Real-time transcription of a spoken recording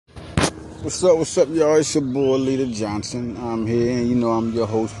What's up, y'all? It's your boy, Leader Johnson. I'm here, and I'm your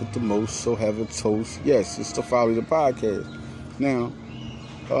host with the most, so have a toast. Yes, it's the Follow the Podcast. Now,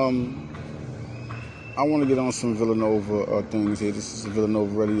 um, I want to get on some Villanova things here. This is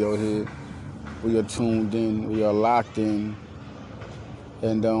Villanova Radio here. We are tuned in, we are locked in,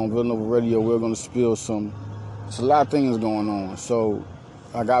 and on Villanova Radio, we're going to spill there's a lot of things going on. So,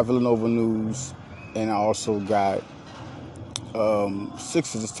 I got Villanova news, and I also got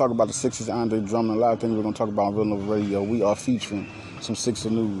Sixers. Let's talk about the Sixers, Andre Drummond. A lot of things we're going to talk about on Villanova Radio. We are featuring some Sixer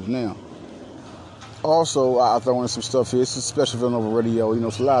news now. Also, I throw in some stuff here. It's a special Villanova Radio.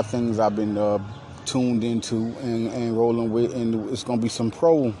 It's a lot of things I've been tuned into and rolling with, and it's going to be some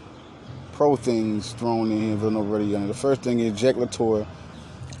pro things thrown in here in Villanova Radio. And the first thing is Jack Latour,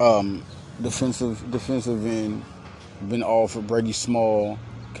 defensive end, been offered. Brady Small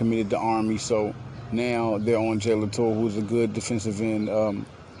committed to Army, so now they're on Jay Latour, who's a good defensive end.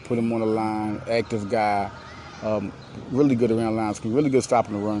 Put him on the line, active guy, really good around line screen, really good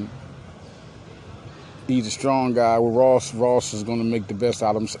stopping the run. He's a strong guy. With Ross is going to make the best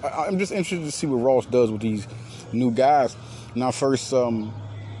out of him. I'm just interested to see what Ross does with these new guys. Now, first was,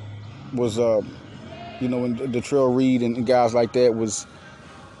 when Detrell Reed and guys like that was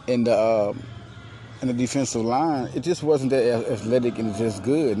in the defensive line, it just wasn't that athletic and just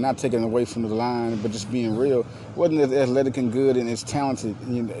good. Not taking away from the line, but just being real. It wasn't as athletic and good and as talented.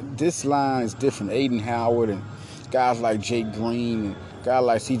 This line is different. Aiden Howard and guys like Jake Green and guys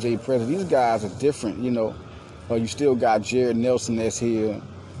like C.J. Presley. These guys are different, You still got Jared Nelson that's here.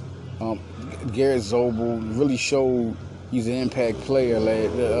 Garrett Zobel really showed he's an impact player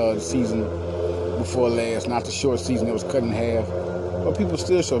the season before last. Not the short season that was cut in half. But people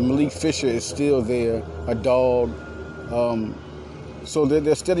still show. Malik Fisher is still there, a dog. So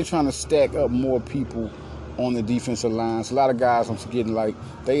they're steady trying to stack up more people on the defensive line. So a lot of guys I'm forgetting,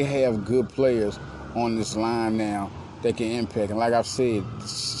 they have good players on this line now that can impact. And like I've said,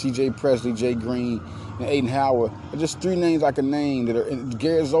 C.J. Presley, Jay Green, and Aiden Howard are just three names I can name that are. And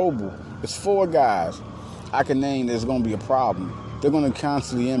Garrett Zobel, it's four guys I can name that's going to be a problem. They're going to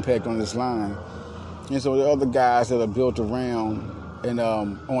constantly impact on this line. And so the other guys that are built around and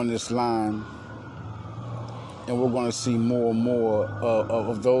on this line, and we're going to see more and more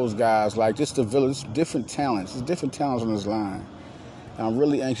of those guys, like just the village, different talents. There's different talents on this line. And I'm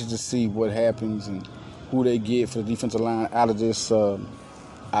really anxious to see what happens and who they get for the defensive line out of this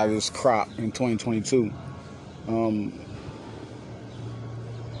crop in 2022.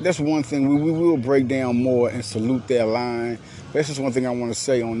 That's one thing we will break down more and salute their line. That's just one thing I want to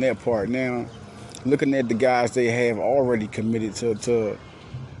say on that part. Now, looking at the guys they have already committed to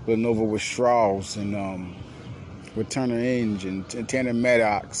Villanova with Strauss and with Turner Inge and Tanner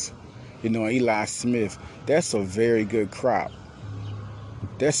Maddox, and Eli Smith, that's a very good crop.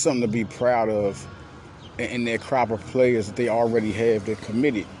 That's something to be proud of in their crop of players that they already have that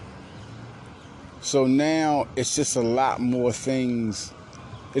committed. So now it's just a lot more things.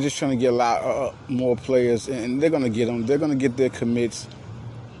 They're just trying to get a lot more players, and they're going to get them. They're going to get their commits.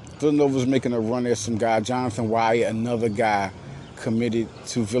 Villanova's making a run at some guy. Jonathan Wyatt, another guy committed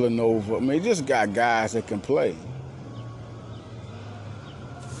to Villanova. I mean, they just got guys that can play.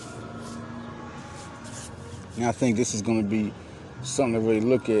 And I think this is going to be something to really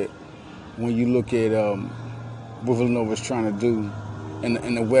look at when you look at what Villanova's trying to do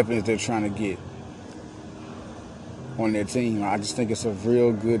and the weapons they're trying to get on their team. I just think it's a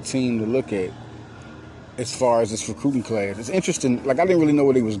real good team to look at as far as this recruiting class. It's interesting. I didn't really know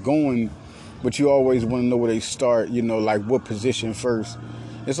where they was going, but you always want to know where they start, what position first.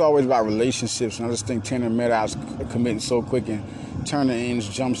 It's always about relationships, and I just think Tanner Maddox committing so quick, and Turner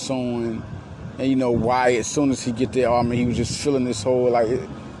Inge jumps on, and Wyatt, as soon as he get there, he was just filling this hole.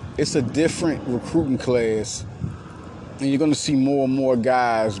 It's a different recruiting class, and you're going to see more and more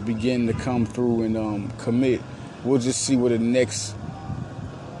guys begin to come through and commit. We'll just see where they're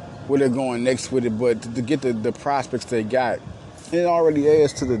going next with it, but to get the prospects they got, it already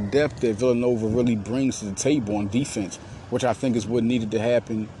adds to the depth that Villanova really brings to the table on defense, which I think is what needed to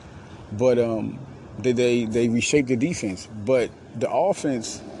happen. But they reshaped the defense, but the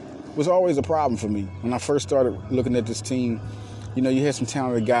offense was always a problem for me when I first started looking at this team. You had some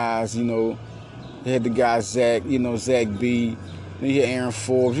talented guys. You had the guy Zach B. Then you had Aaron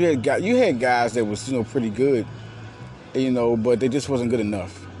Forbes. You had guys that was pretty good. But they just wasn't good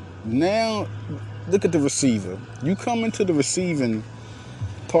enough. Now, look at the receiver. You come into the receiving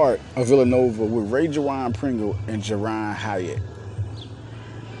part of Villanova with Ray Jawan Pringle and Jerron Hyatt.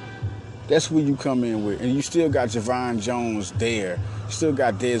 That's where you come in with. And you still got Javon Jones there. Still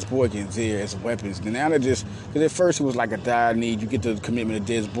got Dez Boykins there as weapons. And now they're just, because at first it was like a dire need. You get the commitment of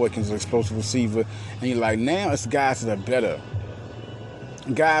Dez Boykins, an explosive receiver, and you're like, now it's guys that are better.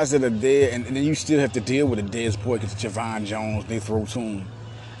 Guys that are there, and then you still have to deal with the Dez Boykins, Javon Jones, they throw to him.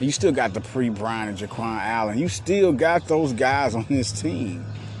 And you still got the Bryant and Jaquan Allen. You still got those guys on this team.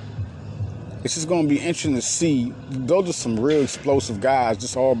 It's just going to be interesting to see. Those are some real explosive guys,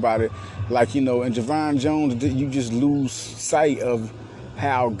 just all about it. Like, and Javon Jones, you just lose sight of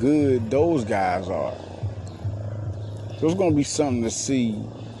how good those guys are. So it's going to be something to see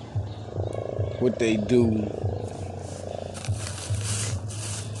what they do.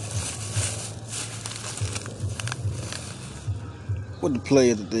 With the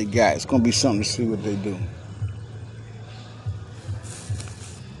players that they got. It's going to be something to see what they do.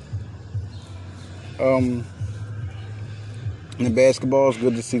 In the basketball, it's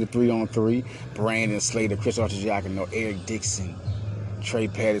good to see the 3-on-3. Brandon Slater, Chris Archidiakono, Eric Dixon, Trey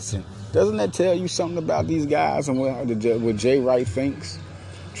Patterson. Doesn't that tell you something about these guys and what Jay Wright thinks?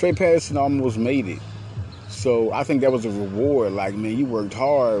 Trey Patterson almost made it. So I think that was a reward. Like, man, you worked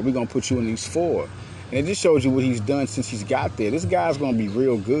hard. We're going to put you in these 4. And it just shows you what he's done since he's got there. This guy's going to be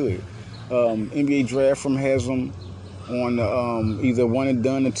real good. NBA Draft from has him on either 1 and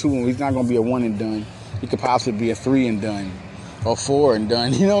done or 2. He's not going to be a 1 and done. He could possibly be a 3 and done or 4 and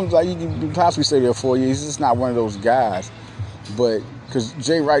done. Like you could possibly stay there 4 years. He's just not one of those guys. But because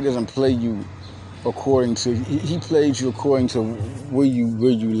Jay Wright doesn't play you according to, he played you according to where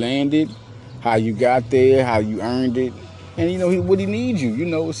you landed, how you got there, how you earned it. And, what he needs you.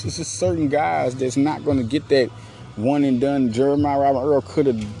 It's just certain guys that's not going to get that 1 and done. Jeremiah Robert Earl could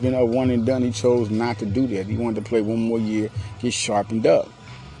have been a 1 and done. He chose not to do that. He wanted to play 1 more year, get sharpened up.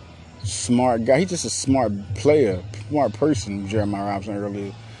 Smart guy. He's just a smart player, smart person, Jeremiah Robinson Earl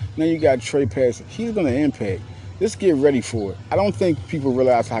is. Now you got Trey Patterson. He's going to impact. Let's get ready for it. I don't think people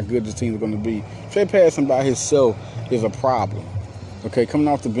realize how good this team is going to be. Trey Patterson by himself is a problem. Okay, coming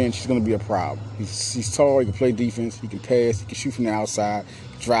off the bench, he's going to be a problem. He's tall, he can play defense, he can pass, he can shoot from the outside,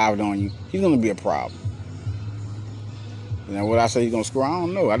 drive it on you. He's going to be a problem. What I say he's going to score, I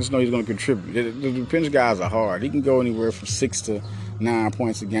don't know. I just know he's going to contribute. The bench guys are hard. He can go anywhere from 6 to 9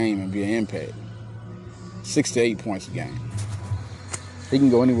 points a game and be an impact. 6 to 8 points a game. He can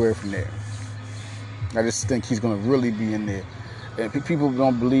go anywhere from there. I just think he's going to really be in there. And people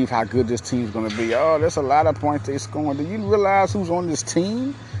don't believe how good this team is going to be. Oh, there's a lot of points they're scoring. Do you realize who's on this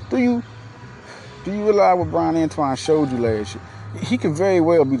team? Do you realize what Brian Antoine showed you last year? He could very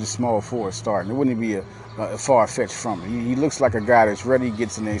well be the small forward starting. It wouldn't be a far-fetched from it. He looks like a guy that's ready,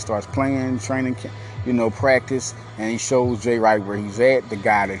 gets in there, starts playing, training, practice, and he shows Jay Wright where he's at, the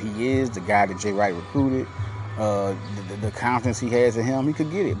guy that he is, the guy that Jay Wright recruited, the confidence he has in him. He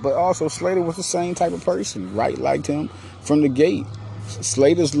could get it. But also, Slater was the same type of person. Wright liked him from the gate.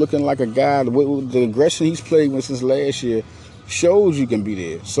 Slater's looking like a guy, with the aggression he's played with since last year shows you can be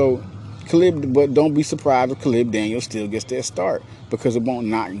there. So, but don't be surprised if Caleb Daniels still gets that start, because it won't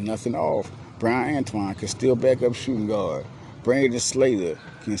knock nothing off. Brian Antoine can still back up shooting guard. Brandon Slater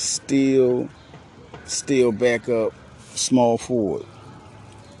can still back up small forward.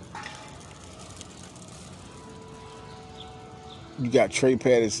 You got Trey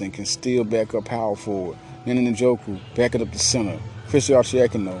Patterson can still back up power forward. Nana Njoku back it up the center. Chris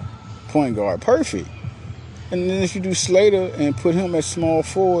Archidiakono, point guard. Perfect. And then if you do Slater and put him at small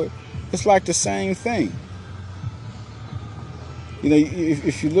forward, it's like the same thing.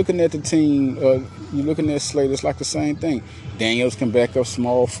 If you're looking at the team, you're looking at Slater, it's like the same thing. Daniels can back up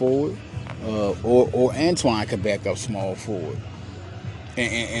small forward, or Antoine can back up small forward.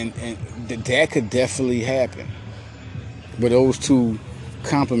 And that could definitely happen. But those two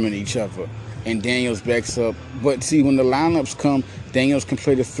complement each other. And Daniels backs up. But see, when the lineups come, Daniels can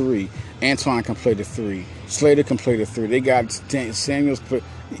play the 3. Antoine can play the 3. Slater can play the 3. They got Samuels.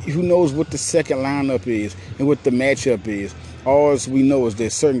 Who knows what the second lineup is and what the matchup is. All we know is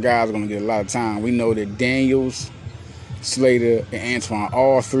that certain guys are going to get a lot of time. We know that Daniels, Slater, and Antoine,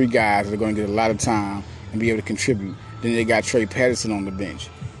 all 3 guys are going to get a lot of time and be able to contribute. Then they got Trey Patterson on the bench.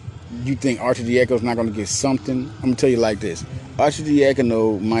 You think Archidiakono's not going to get something? I'm going to tell you like this.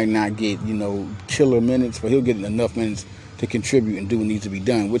 Archidiakono might not get, killer minutes, but he'll get enough minutes to contribute and do what needs to be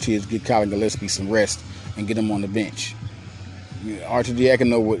done, which is get Colin Gillespie some rest and get him on the bench.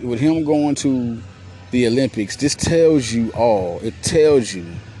 Archidiakono, with him going to the Olympics, this tells you all. It tells you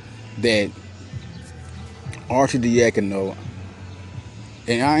that Archidiakono,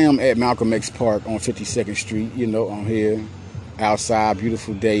 and I am at Malcolm X Park on 52nd Street, I'm here outside,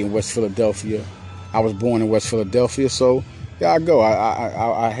 beautiful day in West Philadelphia. I was born in West Philadelphia, so there I go.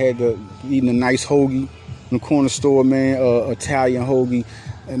 I had to eating a nice hoagie the corner store, man, Italian hoagie.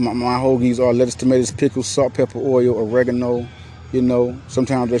 And my hoagies are lettuce, tomatoes, pickles, salt, pepper, oil, oregano. You know,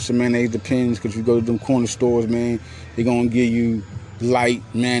 sometimes there's some mayonnaise, depends, because you go to them corner stores, man, they're going to give you light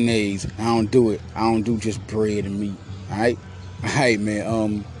mayonnaise. I don't do it. I don't do just bread and meat. All right? All right,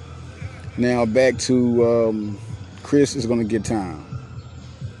 man. Now back to Chris is going to get time.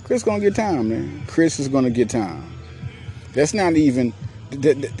 Chris going to get time, man. Chris is going to get time. That's not even...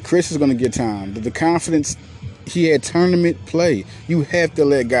 Chris is going to get time. The confidence... He had tournament play. You have to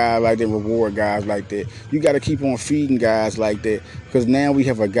let guys like that reward guys like that. You got to keep on feeding guys like that, because now we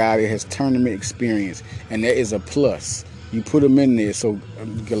have a guy that has tournament experience, and that is a plus. You put him in there so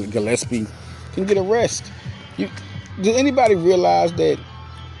Gillespie can get a rest. Does anybody realize that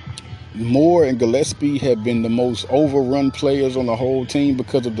Moore and Gillespie have been the most overrun players on the whole team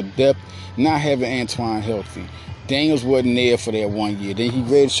because of the depth, not having Antoine healthy? Daniels wasn't there for that 1 year. Then he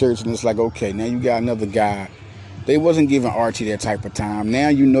redshirts, and it's like, okay, now you got another guy. They wasn't giving Archie that type of time. Now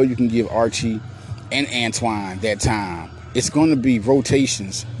you know you can give Archie and Antoine that time. It's going to be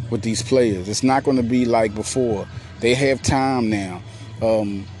rotations with these players. It's not going to be like before. They have time now.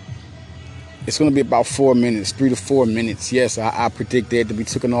 It's going to be about 4 minutes, 3 to 4 minutes. Yes, I predict that to be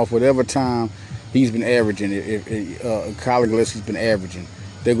taken off whatever time he's been averaging. If Kyle Gillespie's been averaging,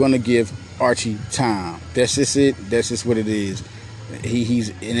 they're going to give Archie time. That's just it. That's just what it is.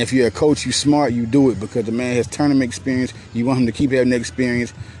 And if you're a coach, you smart, you do it, because the man has tournament experience. You want him to keep having that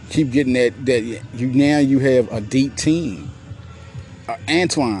experience, keep getting that. Now you have a deep team.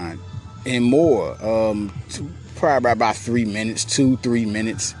 Antoine and Moore, probably about 3 minutes, 2-3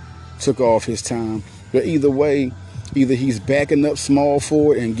 minutes, took off his time. But either way, either he's backing up small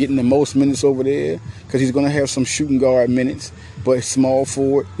forward and getting the most minutes over there, because he's going to have some shooting guard minutes, but small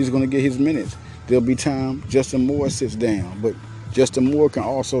forward, he's going to get his minutes. There'll be time Justin Moore sits down, but Justin Moore can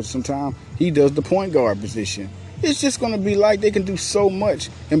also, sometimes, he does the point guard position. It's just going to be like they can do so much.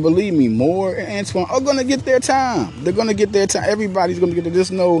 And believe me, Moore and Antoine are going to get their time. They're going to get their time. Everybody's going to get it.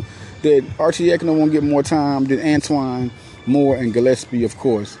 Just know that Archie Ekner won't get more time than Antoine, Moore, and Gillespie, of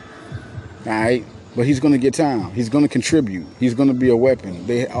course. All right? But he's going to get time. He's going to contribute. He's going to be a weapon.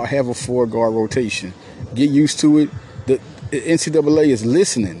 They have a four-guard rotation. Get used to it. The NCAA is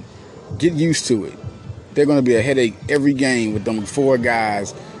listening. Get used to it. They're going to be a headache every game with them 4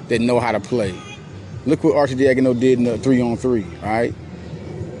 guys that know how to play. Look what Archie Diacono did in the 3-on-3, all right?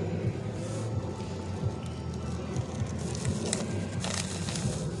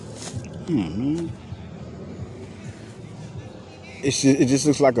 Man. It just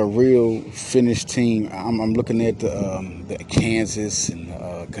looks like a real finished team. I'm looking at the Kansas and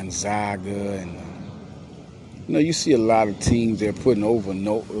Gonzaga, and you see a lot of teams they're putting over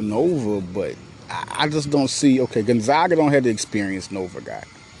Nova, but I just don't see. Okay, Gonzaga don't have the experience Nova got.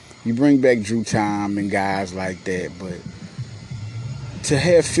 You bring back Drew Time and guys like that, but to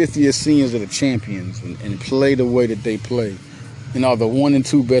have fifth-year seniors that are champions and play the way that they play, are the 1 and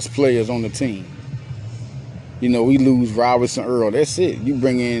 2 best players on the team. We lose Robinson Earl. That's it. You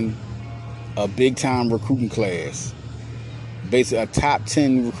bring in a big-time recruiting class, basically a top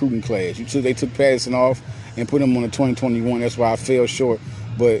 10 recruiting class. They took Patterson off and put him on the 2021. That's why I fell short.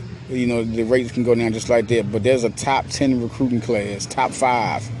 But, the rates can go down just like that. But there's a top 10 recruiting class, top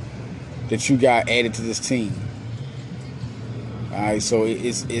 5, that you got added to this team. All right, so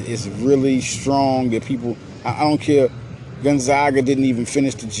it's really strong that people, I don't care, Gonzaga didn't even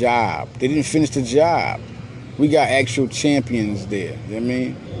finish the job. They didn't finish the job. We got actual champions there. You know what I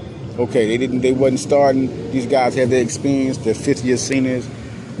mean? Okay, they wasn't starting. These guys had their experience. They're fifth-year seniors.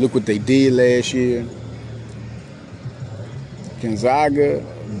 Look what they did last year. Gonzaga,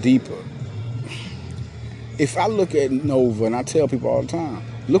 deeper. If I look at Nova, and I tell people all the time,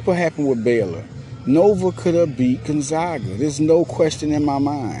 look what happened with Baylor. Nova could have beat Gonzaga. There's no question in my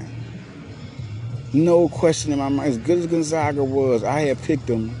mind. No question in my mind. As good as Gonzaga was, I had picked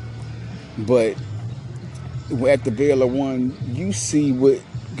them, but at the Baylor one, you see what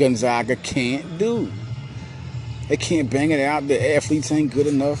Gonzaga can't do. They can't bang it out. The athletes ain't good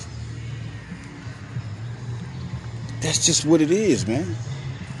enough. That's just what it is, man.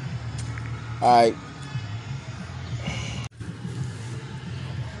 All right.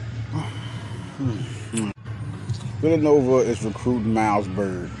 Villanova is recruiting Miles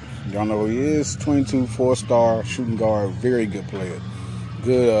Bird. Y'all know who he is. 22, 4-star shooting guard. Very good player.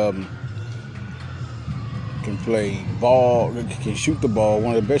 Good, can play ball, can shoot the ball.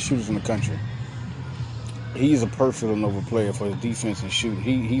 One of the best shooters in the country. He's a perfect Villanova player for his defense and shooting.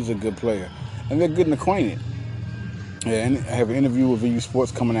 He's a good player. And they're good and acquainted. Yeah, and I have an interview with VU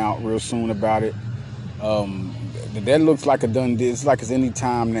Sports coming out real soon about it. That looks like a done deal. It's like it's any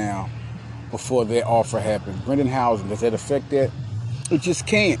time now before their offer happens. Brendan Housen, does that affect that? It just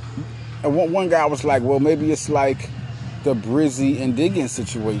can't. And one guy was like, well, maybe it's like the Brizzy and Diggins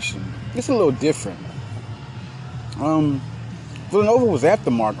situation. It's a little different. Villanova was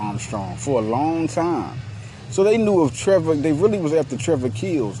after Mark Armstrong for a long time. So they knew of Trevor, they really was after Trevor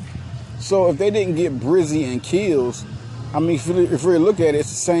Keels. So if they didn't get Brizzy and Keels, I mean, if you really look at it, it's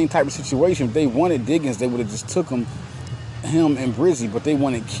the same type of situation. If they wanted Diggins, they would have just took him and Brizzy, but they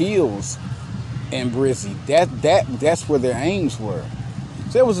wanted Keels and Brizzy. That's where their aims were.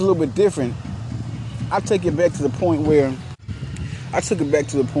 So that was a little bit different. I took it back to the point where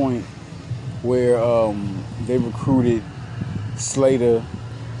they recruited Slater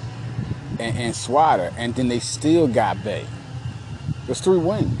and Swider, and then they still got Bay. There's 3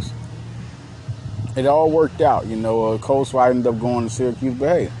 wings. It all worked out, Cole Swider ended up going to Syracuse, but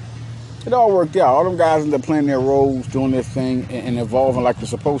hey, it all worked out. All them guys ended up playing their roles, doing their thing, and evolving like they're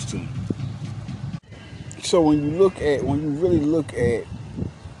supposed to. So when you really look at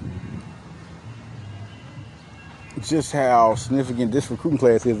just how significant this recruiting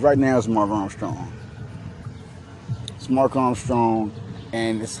class is, right now it's Mark Armstrong. It's Mark Armstrong,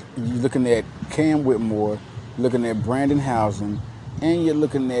 and you're looking at Cam Whitmore, looking at Brandon Housen, and you're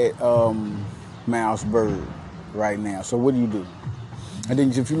looking at Miles Byrd right now. So what do you do? And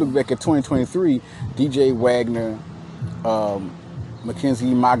then if you look back at 2023, DJ Wagner, Mackenzie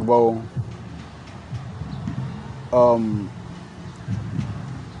Magbo,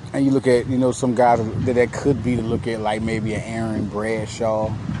 and you look at, some guys that could be to look at, like maybe an Aaron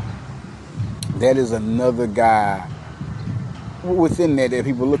Bradshaw. That is another guy within that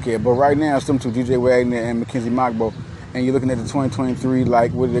people look at. But right now, it's them two, DJ Wagner and Mackenzie Magbo. And you're looking at the 2023,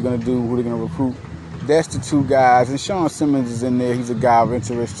 like, what are they going to do? Who are they going to recruit? That's the 2 guys. And Sean Simmons is in there. He's a guy of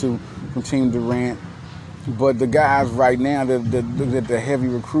interest, too, from Team Durant. But the guys right now that the heavy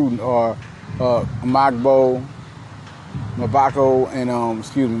recruiting are Mackenzie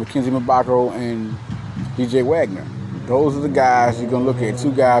Mabako and DJ Wagner. Those are the guys you're going to look at.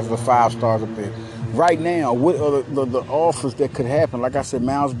 2 guys with 5 stars up there. Right now, what are the offers that could happen? Like I said,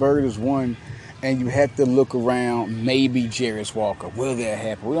 Miles Byrd is one, and you have to look around. Maybe Jarris Walker. Will that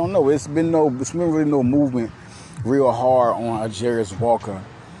happen? We don't know. It's been really no movement real hard on a Jarris Walker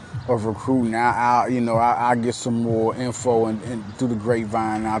of recruiting. I'll get some more info and through the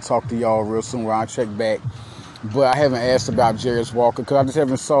grapevine. I'll talk to y'all real soon where I'll check back. But I haven't asked about Jarris Walker because I just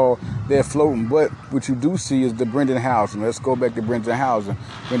haven't saw they're floating. But what you do see is the Brendan Housen. Let's go back to Brendan Housen.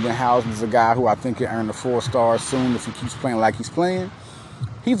 Brendan Housen is a guy who I think can earn the 4 stars soon if he keeps playing like he's playing.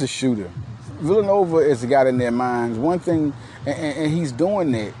 He's a shooter. Villanova is a guy in their minds. One thing, and he's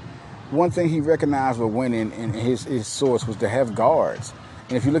doing that. One thing he recognized with winning, and his source was to have guards.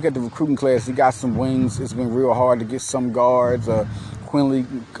 And if you look at the recruiting class, he got some wings. It's been real hard to get some guards. Javon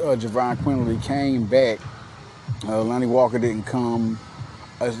Quinley came back. Lonnie Walker didn't come.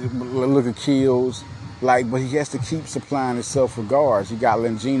 Look at Keels. But he has to keep supplying himself with guards. You got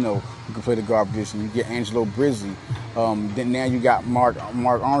Longino, who can play the guard position. You get Angelo Brizzy. Then now you got Mark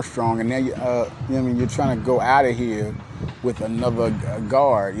Armstrong, and now you're trying to go out of here with another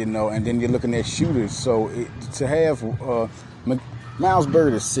guard, and then you're looking at shooters. So to have Miles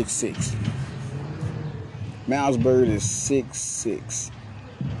Byrd is 6'6". Miles Byrd is 6'6".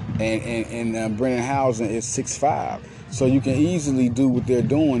 And Brendan Housen is 6'5". So you can easily do what they're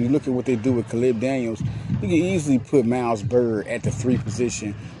doing. You look at what they do with Caleb Daniels. You can easily put Miles Byrd at the 3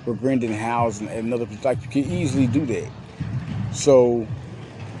 position with Brendan Housen at another position. Like, you can easily do that. So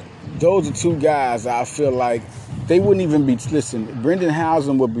those are 2 guys I feel like they wouldn't even be. Listen, Brendan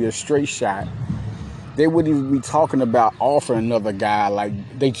Housen would be a straight shot. They wouldn't even be talking about offering another guy. Like,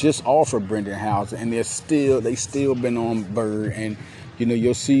 they just offered Brendan Housen, and they still been on Byrd. And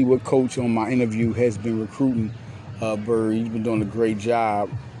you'll see what coach on my interview has been recruiting Byrd. He's been doing a great job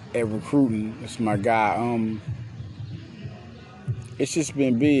at recruiting. That's my guy. It's just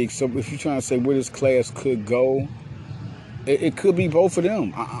been big. So if you're trying to say where this class could go, it could be both of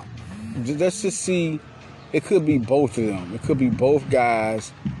them. Let's just see. It could be both of them. It could be both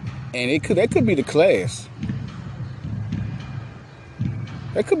guys, and that could be the class.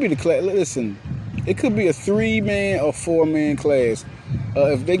 That could be the class. Listen, it could be a 3-man or 4-man class.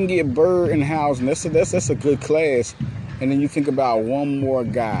 If they can get Byrd and Housen, that's a good class. And then you think about one more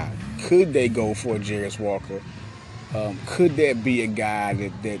guy. Could they go for a Jarris Walker? Could that be a guy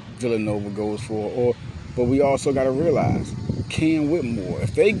that Villanova goes for? But we also got to realize Cam Whitmore.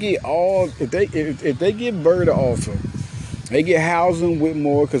 If they get Byrd an offer, they get Housen,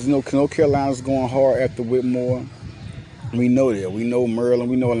 Whitmore, because North Carolina's going hard after Whitmore. We know that. We know Merlin.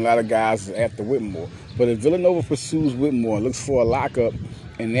 We know a lot of guys after Whitmore. But if Villanova pursues Whitmore, looks for a lockup,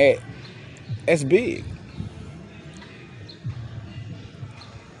 and that That's big.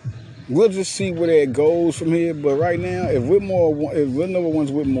 We'll just see where that goes from here. But right now, if Villanova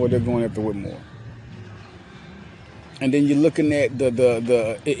wants Whitmore, they're going after Whitmore. And then you're looking at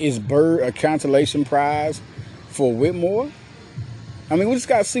is Bird a consolation prize for Whitmore? I mean, we just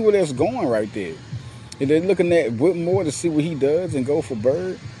got to see where that's going right there. If they're looking at Whitmore to see what he does and go for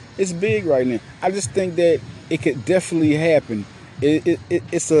Bird, it's big right now. I just think that it could definitely happen.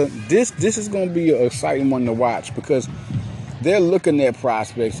 This is going to be an exciting one to watch because they're looking at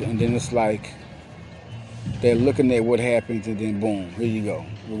prospects and then it's like they're looking at what happens and then boom, here you go.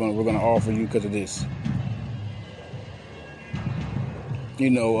 We're gonna offer you because of this.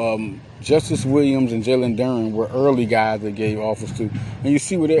 Justice Williams and Jalen Duren were early guys that gave offers to. And you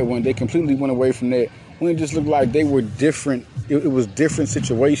see where that went. They completely went away from that. When it just looked like they were different. It was different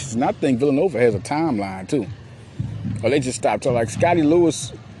situations. And I think Villanova has a timeline, too. Or they just stopped. So, like, Scotty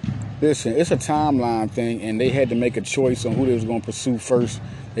Lewis, listen, it's a timeline thing. And they had to make a choice on who they was going to pursue first.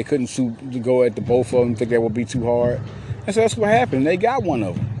 They couldn't go at the both of them, think that would be too hard. And so that's what happened. They got one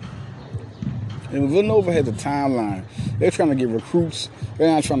of them. And Villanova has a timeline. They're trying to get recruits. They're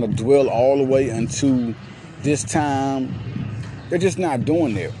not trying to dwell all the way into this time. They're just not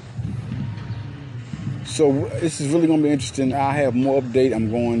doing that. So this is really going to be interesting. I'll have more update. I'm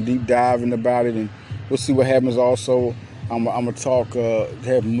going deep diving about it, and we'll see what happens. Also, I'm going to talk,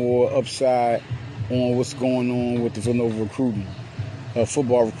 have more upside on what's going on with the Villanova recruiting,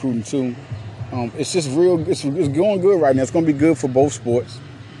 football recruiting too. It's just real. It's going good right now. It's going to be good for both sports.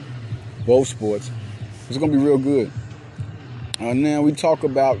 It's going to be real good. Now we talk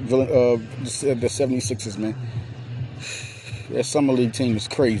about the 76ers, man. That summer league team is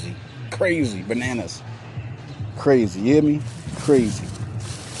crazy. Crazy. Bananas. Crazy. You hear me? Crazy.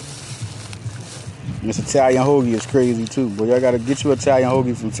 And this Italian hoagie is crazy too. But y'all got to get you Italian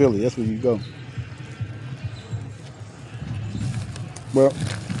hoagie from Philly. That's where you go. Well,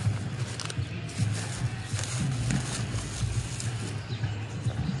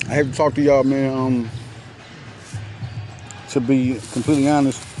 I have to talk to y'all, man. To be completely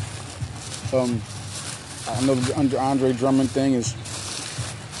honest, I know the Andre Drummond thing is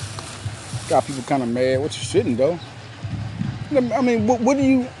got people kind of mad, which shouldn't though. I mean, what do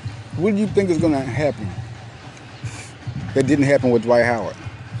you think is going to happen that didn't happen with Dwight Howard?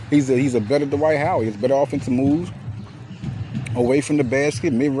 He's a better Dwight Howard. He has better offensive moves, away from the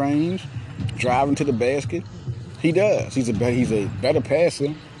basket, mid range, driving to the basket. He does. He's a better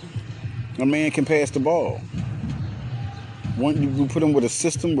passer. A man can pass the ball. You put him with a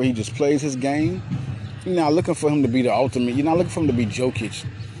system where he just plays his game. You're not looking for him to be the ultimate. You're not looking for him to be Jokic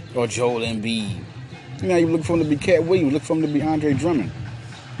or Joel Embiid. You're looking for him to be Cat Williams. Look for him to be Andre Drummond.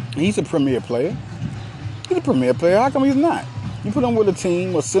 And he's a premier player. He's a premier player. How come he's not? You put him with a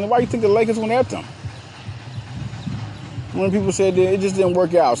team or center. Why do you think the Lakers went after him? When people said that it just didn't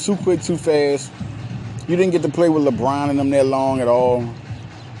work out. Too quick, too fast. You didn't get to play with LeBron and them that long at all.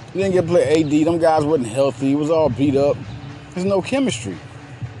 You didn't get to play AD. Them guys wasn't healthy. It was all beat up. There's no chemistry.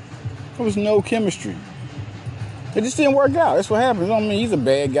 There was no chemistry. It just didn't work out. That's what happens. I mean, he's a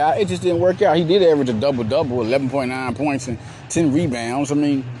bad guy. It just didn't work out. He did average a double-double, 11.9 points and 10 rebounds. I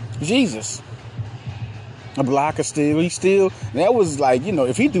mean, Jesus. A blocker still. That was like,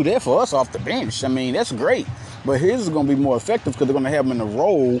 if he do that for us off the bench, I mean, that's great. But his is going to be more effective because they're going to have him in a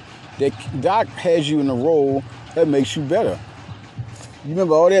role that Doc has you in a role that makes you better. You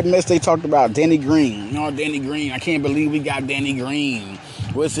remember all that mess they talked about? Danny Green. Danny Green. I can't believe we got Danny Green.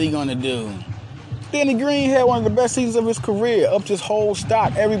 What's he going to do? Danny Green had one of the best seasons of his career. Upped his whole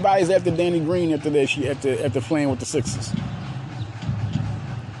stock. Everybody's after Danny Green after playing with the Sixers.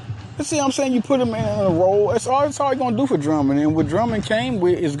 You see what I'm saying? You put him in a role. That's all he's going to do for Drummond. And what Drummond came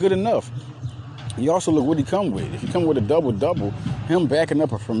with is good enough. You also look what he come with. If he come with a double-double, him backing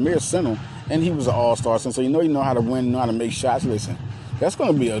up a premier center, and he was an all-star center, so you know how to win, know how to make shots. Listen. That's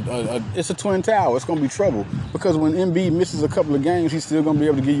going to be it's a twin tower. It's going to be trouble. Because when Embiid misses a couple of games, he's still going to be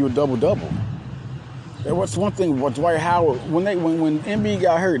able to give you a double-double. What's one thing with Dwight Howard, when Embiid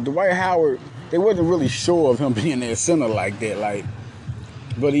got hurt, Dwight Howard, they wasn't really sure of him being their center like that.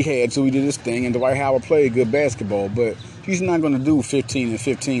 But he had to. He did his thing, and Dwight Howard played good basketball. But he's not going to do 15 and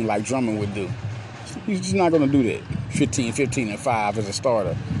 15 like Drummond would do. He's just not going to do that. 15 and 5 as a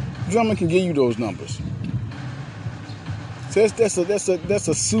starter. Drummond can give you those numbers. So that's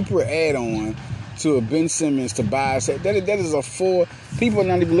a super add-on to a Ben Simmons, Tobias. That is a four. People are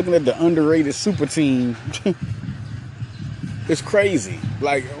not even looking at the underrated super team. It's crazy.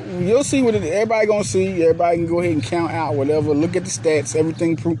 Like, you'll see what everybody gonna see. Everybody can go ahead and count out whatever. Look at the stats.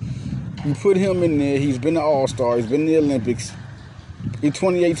 Everything. You put him in there. He's been an all-star. He's been in the Olympics. In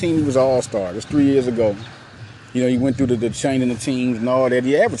 2018, he was an all-star. That's 3 years ago. You know, he went through the chain in the teams and all that.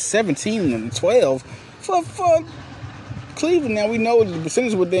 He averaged 17 and 12 for Cleveland. Now, we know the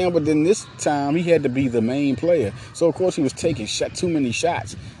percentage was down, but then this time he had to be the main player. So, of course, he was taking too many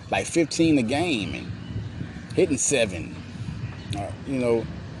shots, like 15 a game and hitting 7. You know,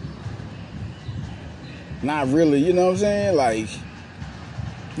 not really, you know what I'm saying? Like,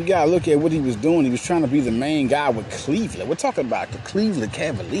 you got to look at what he was doing. He was trying to be the main guy with Cleveland. We're talking about the Cleveland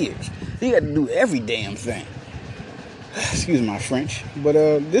Cavaliers. He had to do every damn thing. Excuse my French. But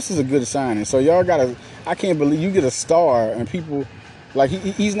this is a good signing. So y'all got to, I can't believe you get a star and people, like,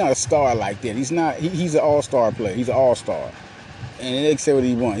 he's not a star like that. He's an all-star player. He's an all-star. And they say what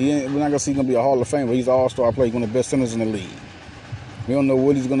he wants. We're not going to see he's going to be a Hall of Famer. He's an all-star player. He's one of the best centers in the league. We don't know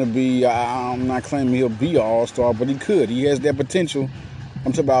what he's going to be. I'm not claiming he'll be an all-star, but he could. He has that potential.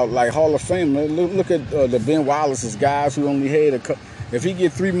 I'm talking about, like, Hall of Fame. Look at the Ben Wallace's guys who only had if he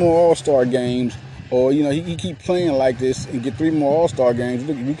get 3 more all-star games, or, you know, he keep playing like this and get 3 more all-star games,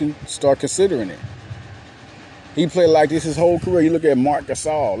 look, you can start considering it. He played like this his whole career. You look at Marc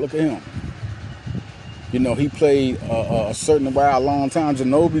Gasol. Look at him. You know, he played a certain while, a long time.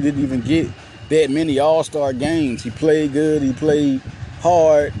 Ginobili didn't even get that many all-star games. He played good. He played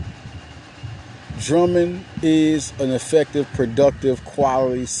hard. Drummond is an effective, productive,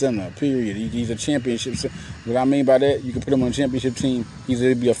 quality center, period. He's a championship center. What I mean by that, you can put him on a championship team,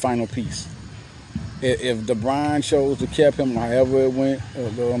 he'll be a final piece. If LeBron chose to keep him, however it went,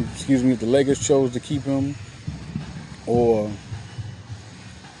 if the Lakers chose to keep him, or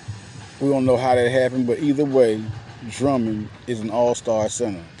we don't know how that happened, but either way, Drummond is an all-star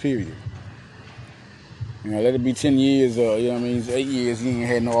center, period. You know, let it be 10 years, you know what I mean, it's 8 years, he ain't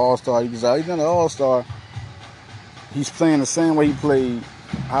had no all-star. He's not an all-star. He's playing the same way he played.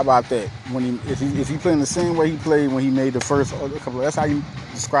 How about that? If he playing the same way he played when he made the first couple, that's how you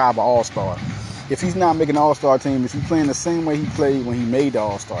describe an all-star. If he's not making an all-star team, is he playing the same way he played when he made the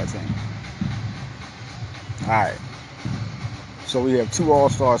all-star team? All right. So we have 2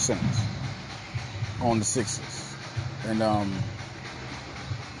 all-star centers on the Sixers. And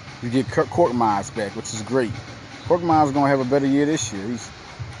you get Korkmaz back, which is great. Korkmaz is going to have a better year this year. He's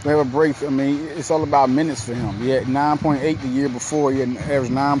going to have a break. I mean, it's all about minutes for him. He had 9.8 the year before. He had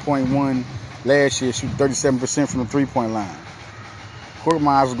averaged 9.1 last year, shooting 37% from the three-point line.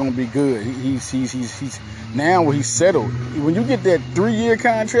 Korkmaz is going to be good. He's now where he's settled. When you get that 3-year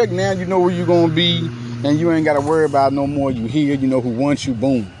contract, now you know where you're going to be, and you ain't got to worry about no more. You here, you know who wants you.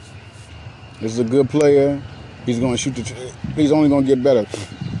 Boom. This is a good player. He's going to shoot he's only going to get better.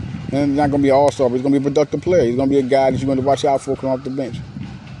 And he's not going to be an all-star, but he's going to be a productive player. He's going to be a guy that you're going to watch out for coming off the bench.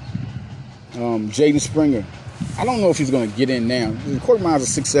 Jaden Springer. I don't know if he's going to get in now. Korkmaz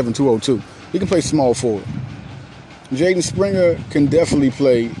is 6'7", 202. He can play small forward. Jaden Springer can definitely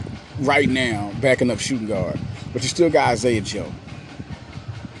play right now, backing up shooting guard. But you still got Isaiah Joe.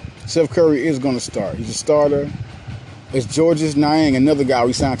 Seth Curry is going to start. He's a starter. It's Georges Niang, another guy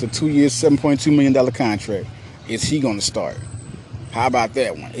we signed to 2 years, $7.2 million contract. Is he going to start? How about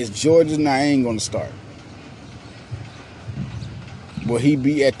that one? Is Georges Niang going to start? Will he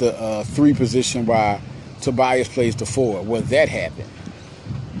be at the 3 position while Tobias plays the 4? Will that happen?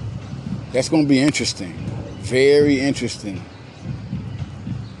 That's going to be interesting. Very interesting.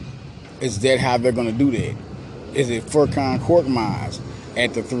 Is that how they're going to do that? Is it Furkan Korkmaz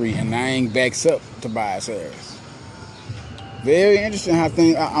at the 3 and Niang backs up Tobias Harris? Very interesting how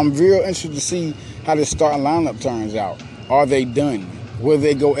things. I'm real interested to see how this starting lineup turns out. Are they done? Will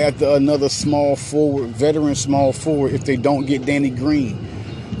they go after another small forward, veteran small forward, if they don't get Danny Green?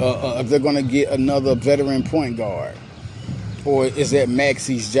 If they're going to get another veteran point guard? Or is that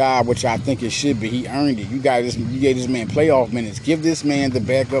Maxi's job, which I think it should be? He earned it. You gave this man playoff minutes. Give this man the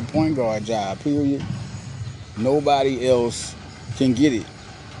backup point guard job, period. Nobody else can get it.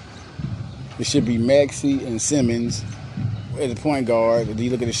 It should be Maxey and Simmons as the point guard. If you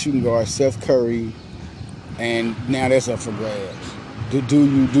look at the shooting guard, Seth Curry, and now that's up for grabs. Do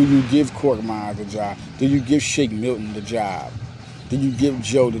you give Korkmaz the job? Do you give Shake Milton the job? Do you give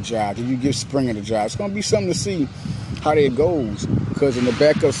Joe the job? Do you give Springer the job? It's going to be something to see how that goes, because in the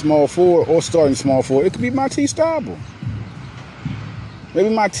backup small forward or starting small forward, it could be Matisse Thybulle.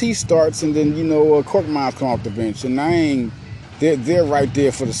 Maybe Matisse starts and then, Korkmaz come off the bench, and Niang, they're right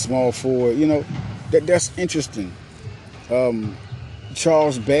there for the small forward. That's interesting.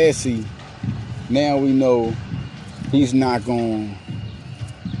 Charles Bassey, now we know he's not going to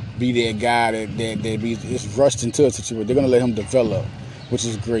be that guy that is rushed into a situation. They're going to let him develop, which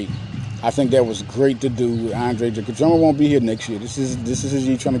is great. I think that was great to do with Andre Drummond. Drummond won't be here next year. This is his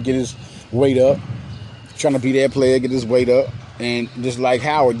year, trying to get his weight up, trying to be that player, get his weight up, And just like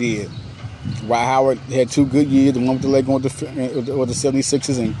Howard did. While Howard had 2 good years, the one with the leg on the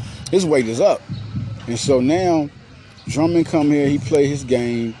 76ers, and his weight is up. And so now, Drummond come here, he play his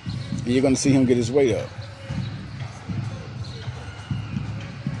game, and you're going to see him get his weight up.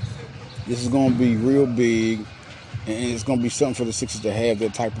 This is going to be real big, and it's going to be something for the Sixers to have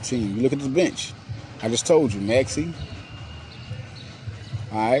that type of team. You look at the bench. I just told you, Maxey.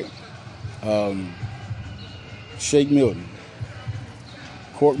 All right. Shake Milton.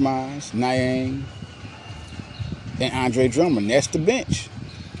 Korkmaz, Niang, and Andre Drummond. That's the bench.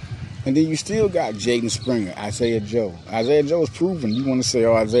 And then you still got Jaden Springer, Isaiah Joe. Isaiah Joe is proven. You want to say,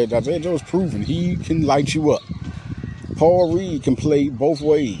 oh, Isaiah Joe is proven. He can light you up. Paul Reed can play both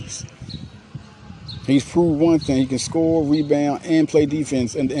ways. He's proved one thing. He can score, rebound, and play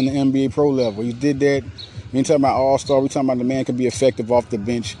defense in the NBA pro level. He did that. We ain't talking about all-star. We're talking about the man can be effective off the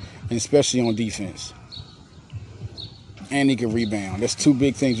bench, and especially on defense. And he can rebound. That's 2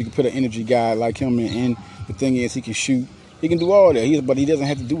 big things. You can put an energy guy like him in. And the thing is, he can shoot. He can do all that. But he doesn't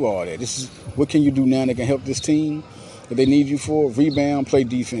have to do all that. This is what can you do now that can help this team that they need you for? Rebound, play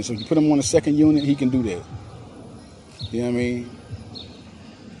defense. So if you put him on the second unit, he can do that. You know what I mean?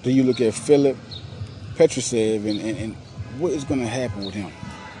 Then you look at Philip Petrusev and what is going to happen with him?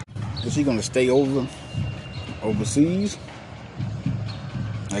 Is he going to stay overseas?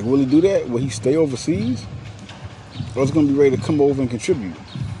 Like, will he do that? Will he stay overseas? Or is he going to be ready to come over and contribute?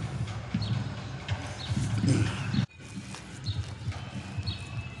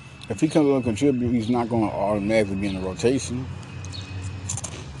 If he comes over and contribute, he's not going to automatically be in the rotation.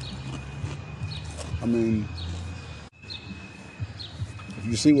 I mean, if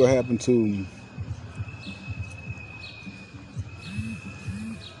you see what happened to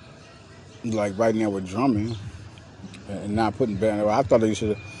like right now with Drummond and not putting Ben, I thought they should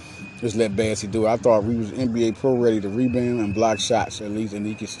have just let Bassey do it. I thought he was NBA pro ready to rebound and block shots at least, and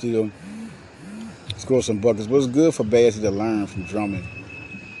he could still score some buckets. But it's good for Bassey to learn from Drummond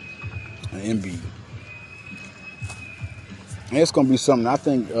and Embiid. And it's going to be something. I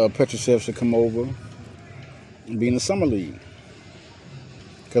think Petrusev should come over and be in the summer league.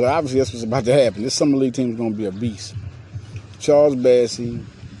 Because obviously that's what's about to happen. This summer league team is going to be a beast. Charles Bassey,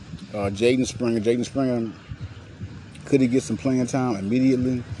 Jaden Springer. Jaden Springer, could he get some playing time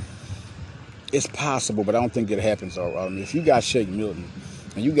immediately? It's possible, but I don't think that happens. If you got Shake Milton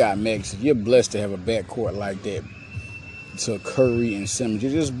and you got Max, you're blessed to have a backcourt like that to Curry and Simmons.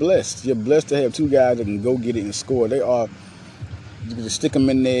 You're just blessed. You're blessed to have 2 guys that can go get it and score. They are, you can just stick them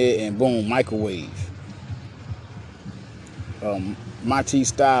in there and boom, microwave.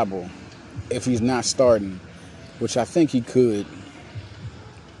 Matisse Thybulle, if he's not starting, which I think he could,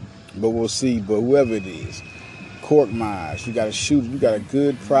 but we'll see. But whoever it is, Korkmaz, you got a shooter, you got a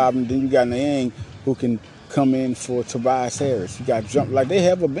good problem. Then you got Niang who can come in for Tobias Harris. You got jump like they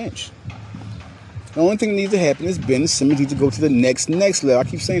have a bench. The only thing that needs to happen is Ben Simmons needs to go to the next level. I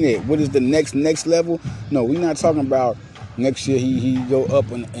keep saying that. What is the next level? No, we're not talking about next year he go up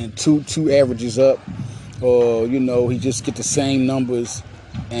and two averages up, or he just get the same numbers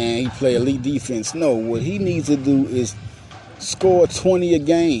and he play elite defense. No, what he needs to do is score 20 a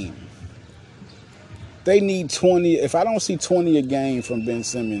game. They need 20. If I don't see 20 a game from Ben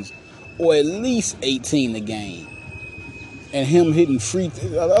Simmons, or at least 18 a game, and him hitting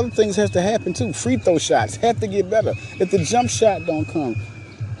other things has to happen too. Free throw shots have to get better. If the jump shot don't come,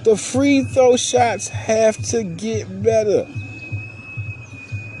 the free throw shots have to get better.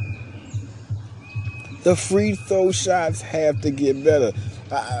 The free throw shots have to get better.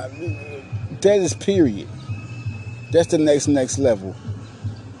 That is period. That's the next level.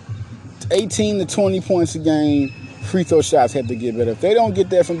 18 to 20 points a game, free throw shots have to get better. If they don't get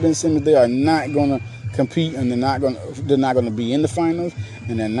that from Ben Simmons, they are not going to compete, and they're not going to be in the finals,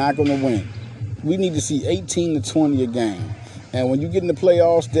 and they're not going to win. We need to see 18 to 20 a game. And when you get in the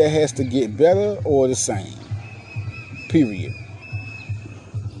playoffs, that has to get better or the same. Period.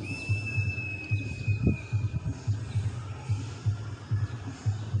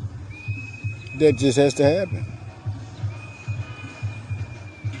 That just has to happen.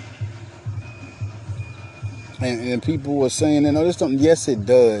 And people were saying, no, this don't. Yes, it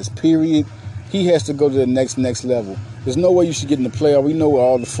does. Period. He has to go to the next level. There's no way you should get in the playoff. We know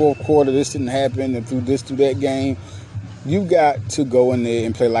all the fourth quarter, this didn't happen, and through that game. You got to go in there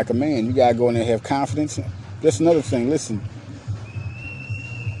and play like a man. You got to go in there and have confidence. That's another thing. Listen,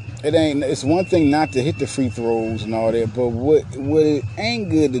 it's one thing not to hit the free throws and all that, but what it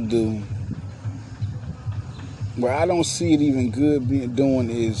ain't good to do, where I don't see it even good doing,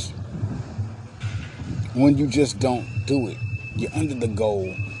 is when you just don't do it. You're under the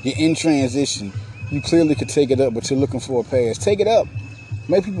goal. You're in transition, You clearly could take it up, but you're looking for a pass. Take it up.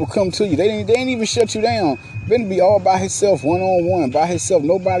 Make people come to you. They ain't even shut you down. Ben be all by himself, one-on-one, by himself.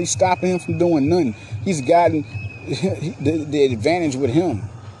 Nobody stopping him from doing nothing. He's gotten the advantage with him.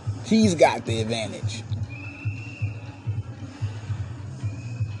 He's got the advantage.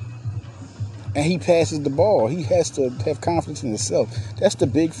 And he passes the ball. He has to have confidence in himself. That's the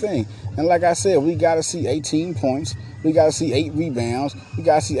big thing. And like I said, we got to see 18 points. We got to see 8 rebounds. We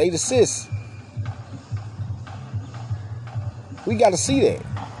got to see 8 assists. We got to see that.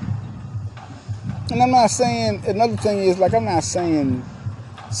 And I'm not saying, another thing is, like, I'm not saying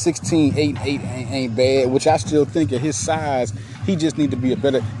 16, 8, 8 ain't bad, which I still think at his size, he just need to be a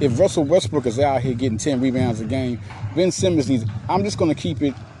better. If Russell Westbrook is out here getting 10 rebounds a game, Ben Simmons needs. I'm just going to keep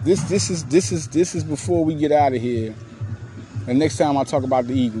it. This is before we get out of here. And next time I talk about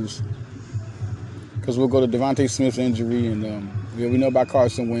the Eagles, because we'll go to Devontae Smith's injury, and we know about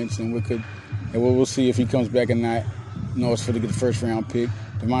Carson Wentz, and we'll see if he comes back or not. It's for to get the first round pick.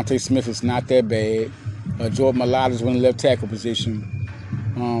 Devontae Smith is not that bad. Jordan Mailata is in the left tackle position.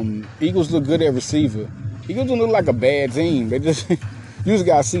 Eagles look good at receiver. Eagles don't look like a bad team. They just you just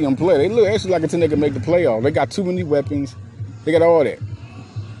gotta see them play. They look actually like a team that can make the playoff. They got too many weapons. They got all that.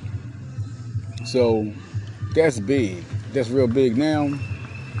 So that's big. That's real big. Now,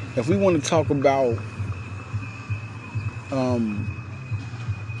 if we want to talk about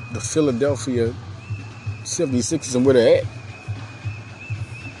the Philadelphia 76ers and where they're at,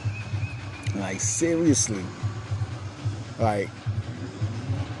 like seriously, like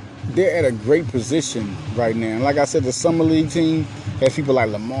they're at a great position right now. And like I said, the Summer League team has people like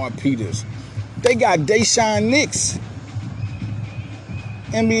Lamar Peters. They got Deshaun Nix,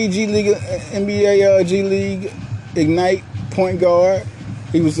 NBA G League Ignite point guard.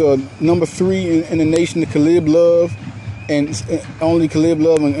 He was number 3 in the nation to Caleb Love, and only Caleb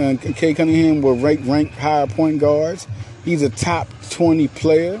Love and Kay Cunningham were ranked higher point guards. He's a top 20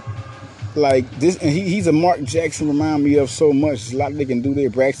 player. Like this, and he's a Mark Jackson, remind me of so much. There's a lot they can do there.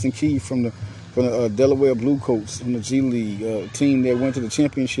 Braxton Key from the Delaware Bluecoats from the G League, team that went to the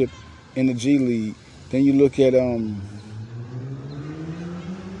championship in the G League. Then you look at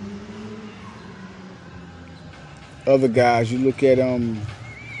other guys. You look at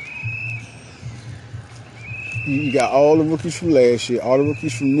you got all the rookies from last year, all the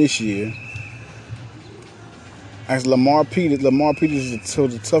rookies from this year. As Lamar Peters. Lamar Peters is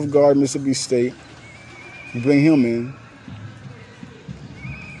a tough guard at Mississippi State. You bring him in.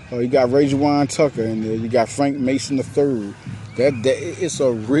 You got Rajuwan Tucker in there. You got Frank Mason III. That it's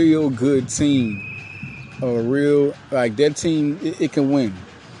a real good team. That team. It can win,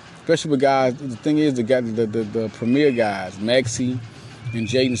 especially with guys. The thing is, the premier guys, Maxey and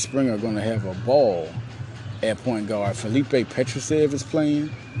Jaden Springer, are going to have a ball at point guard. Felipe Petrusev is playing.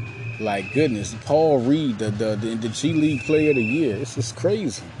 Like goodness, Paul Reed, the G League Player of the Year. It's just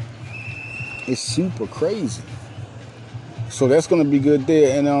crazy. It's super crazy. So that's going to be good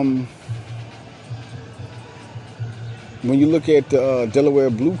there. And when you look at the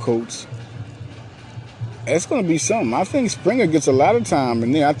Delaware Bluecoats, that's going to be something. I think Springer gets a lot of time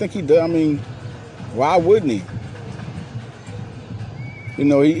in there. I think he does. I mean, why wouldn't he?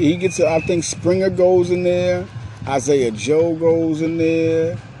 He gets. I think Springer goes in there. Isaiah Joe goes in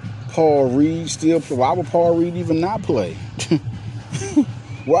there. Paul Reed still play. Why would Paul Reed even not play?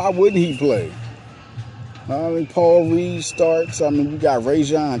 Why wouldn't he play? I think Paul Reed starts. I mean, we got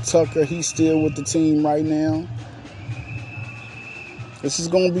Rajuwan Tucker. He's still with the team right now. This is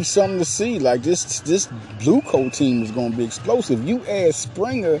going to be something to see. Like this Blue Coat team is going to be explosive. You add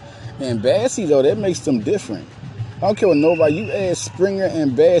Springer and Bassey, though, that makes them different. I don't care what nobody. You add Springer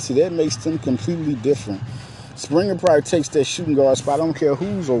and Bassey, that makes them completely different. Springer probably takes that shooting guard spot. I don't care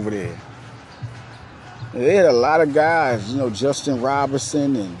who's over there. They had a lot of guys, Justin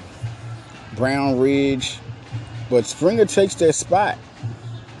Robertson and Brown Ridge, but Springer takes that spot.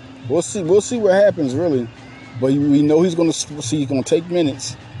 We'll see what happens, really. But we know he's going to take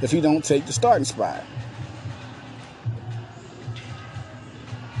minutes if he don't take the starting spot.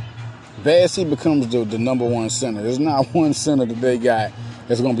 Bassey becomes the number 1 center. There's not one center that they got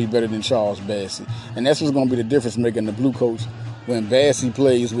that's going to be better than Charles Bassey. And that's what's going to be the difference making the Blue Coats when Bassey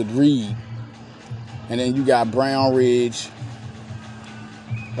plays with Reed. And then you got Brown Ridge.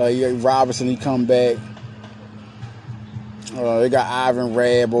 You got Robinson, he come back. They got Ivan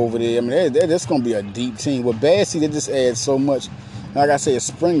Rabb over there. I mean, that's going to be a deep team. With Bassey, they just add so much. Like I said,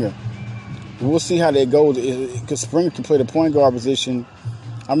 Springer. We'll see how that goes. Because Springer can play the point guard position.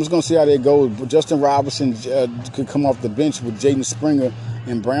 I'm just going to see how that goes. Justin Robinson could come off the bench with Jaden Springer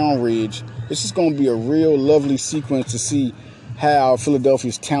and Brown Ridge. It's just going to be a real lovely sequence to see how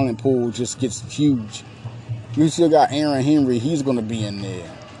Philadelphia's talent pool just gets huge. You still got Aaron Henry. He's going to be in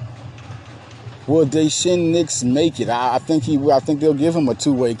there. Will Daishen Nix make it? I think they'll give him a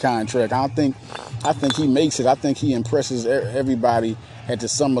 2-way contract. I think he makes it. I think he impresses everybody at the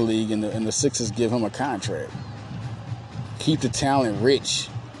summer league, and the Sixers give him a contract. Keep the talent rich.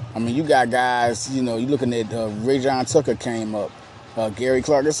 I mean, you got guys. You looking at Rajon Tucker came up, Gary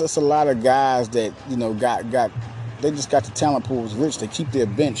Clark. It's just a lot of guys that got. They just got the talent pools rich. They keep their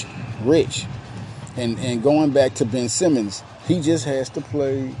bench rich. And going back to Ben Simmons, he just has to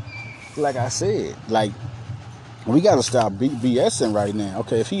play. Like I said, we got to stop BSing right now.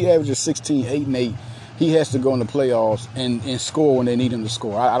 Okay, if he averages 16, 8, and 8, he has to go in the playoffs and score when they need him to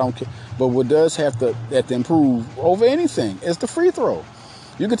score. I don't care. But what does have to improve over anything is the free throw.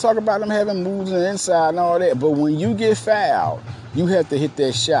 You can talk about him having moves on the inside and all that, but when you get fouled, you have to hit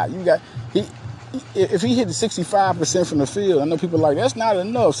that shot. If he hit 65% from the field, I know people are like, that's not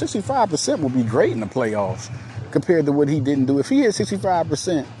enough. 65% would be great in the playoffs compared to what he didn't do. If he hit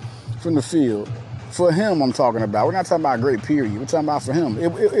 65% from the field, for him I'm talking about. We're not talking about great period. We're talking about for him.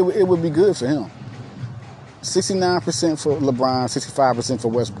 It would be good for him. 69% for LeBron, 65% for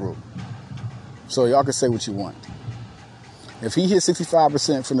Westbrook. So y'all can say what you want. If he hit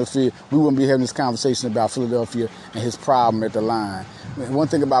 65% from the field, we wouldn't be having this conversation about Philadelphia and his problem at the line. One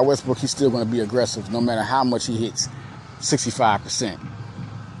thing about Westbrook, he's still going to be aggressive no matter how much he hits 65%.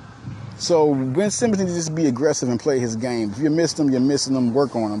 So Ben Simmons needs to just be aggressive and play his game. If you miss them, you're missing them.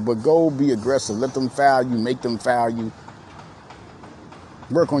 Work on them. But go be aggressive. Let them foul you. Make them foul you.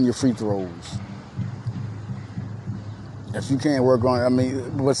 Work on your free throws. If you can't work on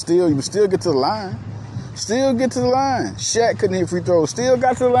it, but still, you still get to the line. Still get to the line. Shaq couldn't hit free throws. Still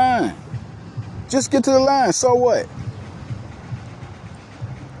got to the line. Just get to the line. So what?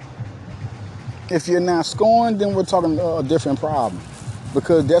 If you're not scoring, then we're talking a different problem.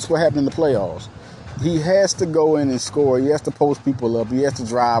 Because that's what happened in the playoffs. He has to go in and score. He has to post people up. He has to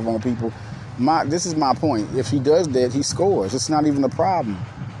drive on people. This is my point. If he does that, he scores. It's not even a problem.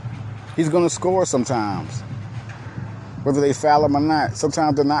 He's going to score sometimes. Whether they foul him or not,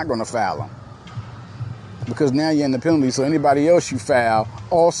 sometimes they're not going to foul him. Because now you're in the penalty, so anybody else you foul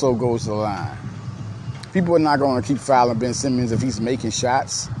also goes to the line. People are not going to keep fouling Ben Simmons if he's making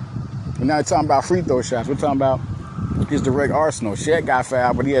shots. We're not talking about free throw shots. We're talking about his direct arsenal. Shaq got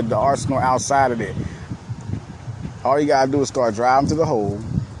fouled, but he had the arsenal outside of it. All you got to do is start driving to the hole,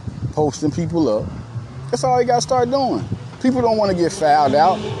 posting people up. That's all you got to start doing. People don't want to get fouled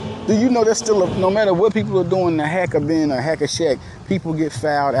out. Do you know that's still, no matter what people are doing, the hack of Ben or hack of Shaq, people get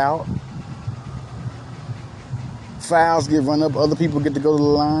fouled out. Fouls get run up, other people get to go to the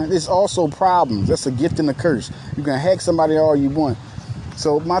line. It's also problems. That's a gift and a curse. You can hack somebody all you want.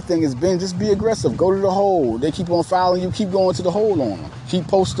 So my thing is, Ben, just be aggressive. Go to the hole. They keep on fouling you. Keep going to the hole on them. Keep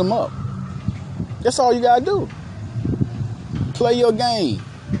posting them up. That's all you got to do. Play your game.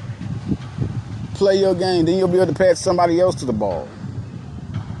 Play your game. Then you'll be able to pass somebody else to the ball.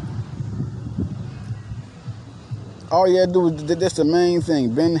 All you got to do is, that's the main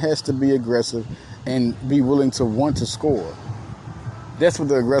thing. Ben has to be aggressive and be willing to want to score. That's what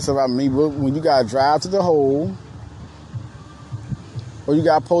the aggressive I mean. When you got to drive to the hole, or you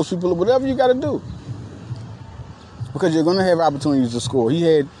got to post people, whatever you got to do. Because you're going to have opportunities to score. He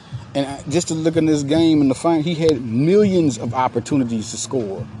had, and just to look in this game in the final, he had millions of opportunities to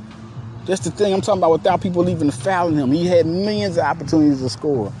score. That's the thing I'm talking about, without people even fouling him. He had millions of opportunities to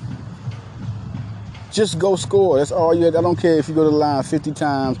score. Just go score. That's all you had. I don't care if you go to the line 50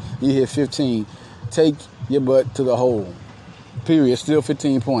 times, you hit 15. Take your butt to the hole. Period. Still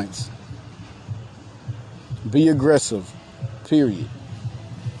 15 points. Be aggressive. Period.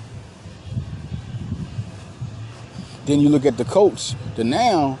 Then you look at the coach. Then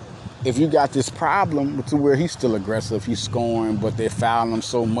now, if you got this problem to where he's still aggressive, he's scoring, but they're fouling him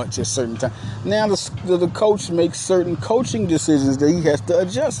so much at certain times. Now the coach makes certain coaching decisions that he has to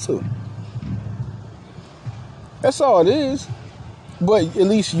adjust to. That's all it is. But at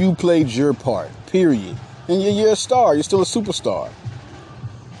least you played your part, period. And you're a star. You're still a superstar.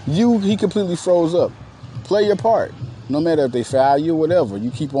 He completely froze up. Play your part. No matter if they foul you or whatever, you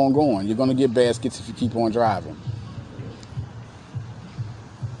keep on going. You're going to get baskets if you keep on driving.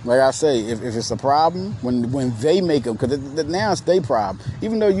 Like I say, if it's a problem, when they make them, because now it's their problem.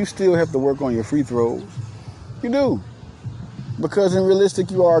 Even though you still have to work on your free throws, you do. Because in realistic,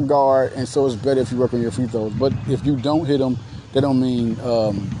 you are a guard, and so it's better if you work on your free throws. But if you don't hit them, that don't mean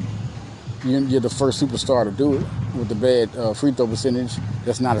you're the first superstar to do it with the bad free throw percentage.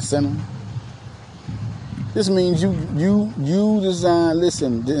 That's not a center. This means you design.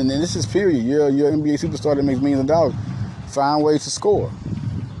 Listen, and this is period. You're an NBA superstar that makes millions of dollars. Find ways to score.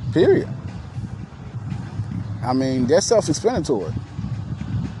 Period. I mean, that's self-explanatory.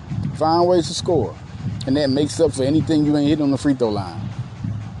 Find ways to score. And that makes up for anything you ain't hit on the free throw line.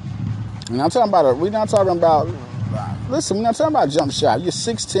 And I'm talking about, we're not talking about jump shot. You're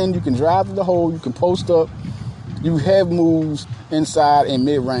 6'10", you can drive to the hole, you can post up, you have moves inside and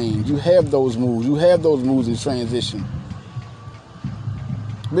mid-range. You have those moves. You have those moves in transition.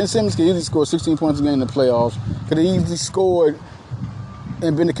 Ben Simmons could easily score 16 points a game in the playoffs. Could have easily scored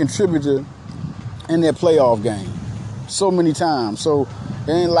and been a contributor in that playoff game so many times. So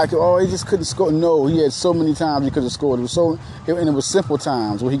it ain't like, oh, he just couldn't score. No, he had so many times he could have scored. And it was simple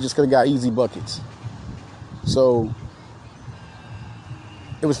times where he just could have got easy buckets. So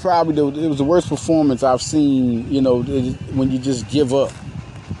it was probably the worst performance I've seen, when you just give up.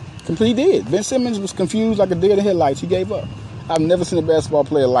 Completely did. Ben Simmons was confused like a deer in the headlights. He gave up. I've never seen a basketball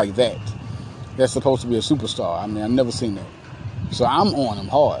player like that. That's supposed to be a superstar. I mean, I've never seen that. So I'm on him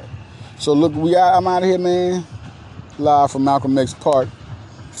hard. So look, I'm out of here, man. Live from Malcolm X Park,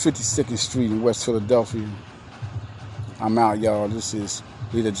 52nd Street in West Philadelphia. I'm out, y'all. This is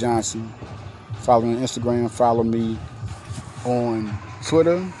Leader Johnson. Follow me on Instagram. Follow me on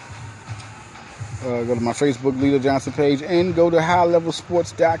Twitter. Go to my Facebook Leader Johnson page and go to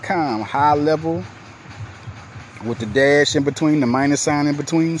highlevelsports.com. High level with the dash in between, the minus sign in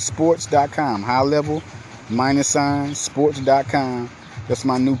between, sports.com. High level minus sign sports.com. That's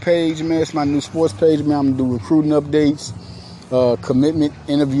my new page, man. It's my new sports page, man. I'm gonna do recruiting updates, commitment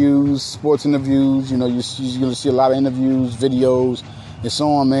interviews, sports interviews. You're gonna see a lot of interviews, videos, and so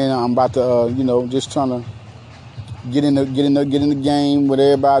on, man. I'm about to, just trying to get in the game with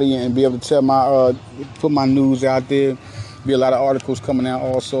everybody and be able to tell put my news out there. Be a lot of articles coming out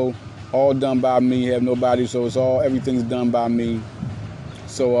also, all done by me. Have nobody, so everything's done by me.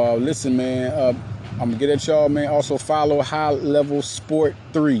 So listen, man, I'm gonna get at y'all, man. Also follow High Level Sport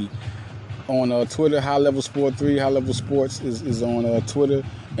 3 on Twitter. High Level Sport 3. High Level Sports is on Twitter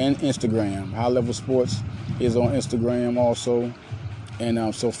and Instagram. High Level Sports is on Instagram also,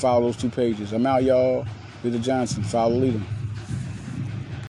 and so follow those two pages. I'm out, y'all. Leader Johnson, follow Leader.